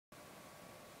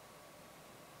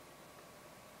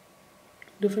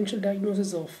differential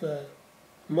diagnosis of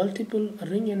multiple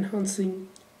ring enhancing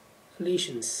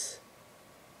lesions.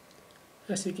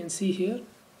 As you can see here,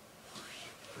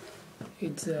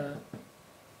 it's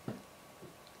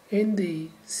in the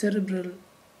cerebral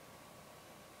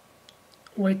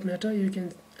white matter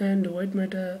and white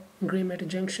matter gray matter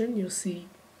junction. You see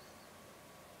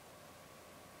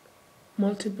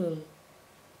multiple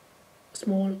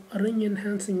small ring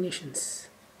enhancing lesions.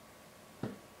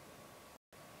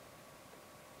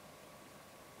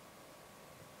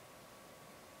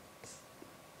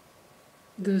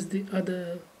 There's the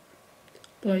other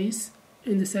place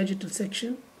in the sagittal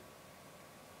section.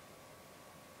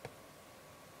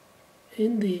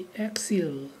 In the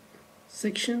axial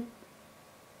section,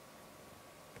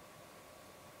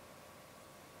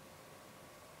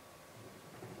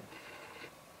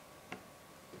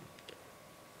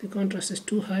 the contrast is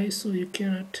too high, so you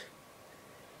cannot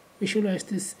visualize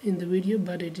this in the video,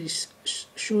 but it is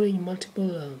showing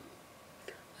multiple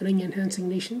ring enhancing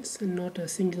lesions and not a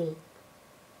single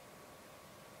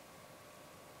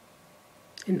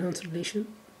enhanced lesion.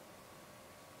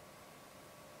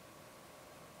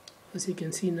 As you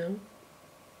can see now,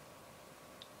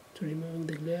 to removing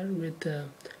the glare with a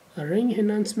ring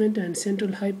enhancement and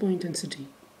central hypointensity.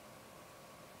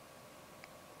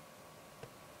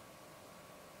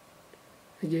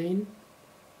 Again,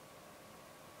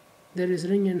 there is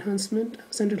ring enhancement,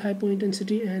 central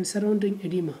hypointensity, and surrounding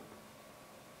edema.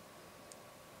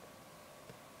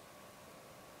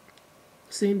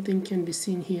 Same thing can be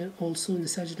seen here also in the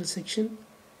sagittal section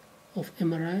of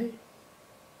MRI.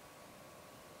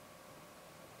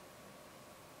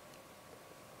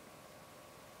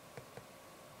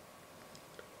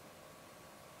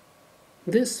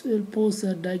 This will pose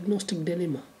a diagnostic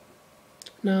dilemma.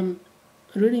 Now I'm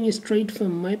reading it straight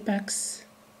from mypax.com,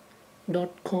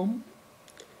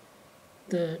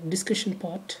 the discussion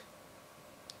part.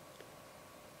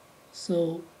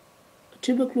 So,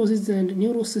 tuberculosis and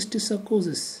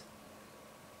neurocysticercosis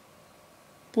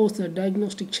pose a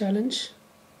diagnostic challenge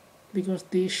because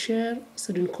they share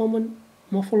certain common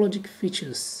morphologic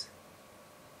features.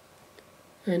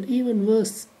 And even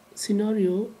worse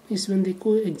scenario is when they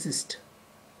coexist.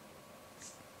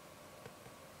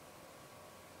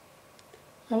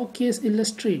 Our case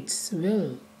illustrates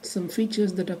well some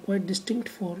features that are quite distinct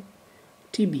for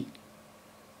TB,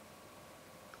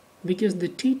 because the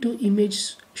T2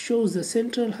 image shows the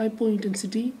central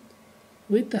hypointensity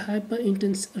with the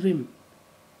hyperintense rim,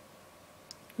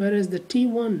 whereas the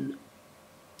T1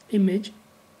 image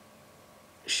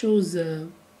shows the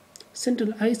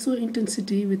central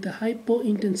isointensity with the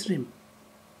hypointense rim.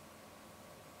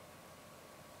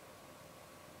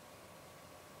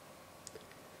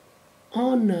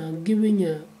 On giving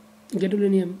a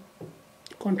gadolinium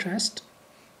contrast,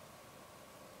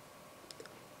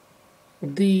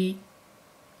 the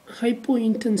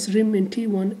hypointense rim in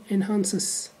T1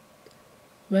 enhances,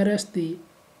 whereas the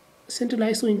central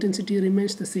isointensity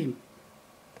remains the same.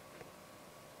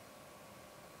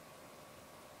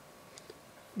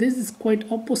 This is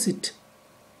quite opposite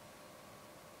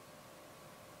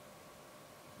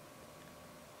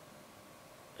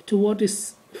to what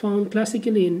is found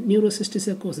classically in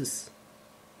neurocysticercosis.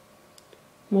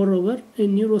 Moreover,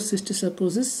 in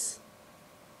neurocysticercosis,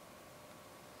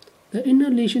 the inner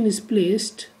lesion is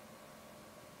placed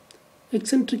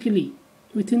eccentrically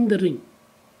within the ring.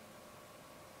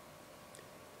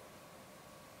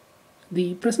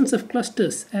 The presence of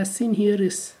clusters, as seen here,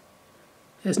 has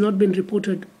not been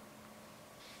reported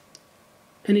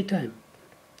any time.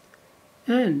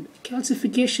 And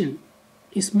calcification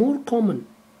is more common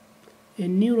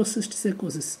in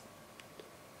neurocysticercosis,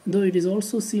 though it is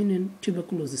also seen in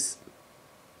tuberculosis.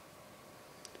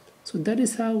 So that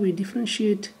is how we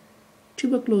differentiate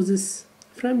tuberculosis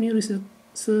from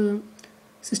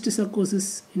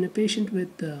neurocysticercosis in a patient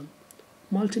with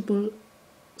multiple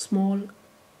small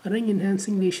ring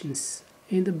enhancing lesions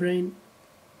in the brain.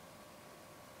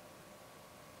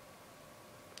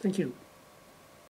 Thank you.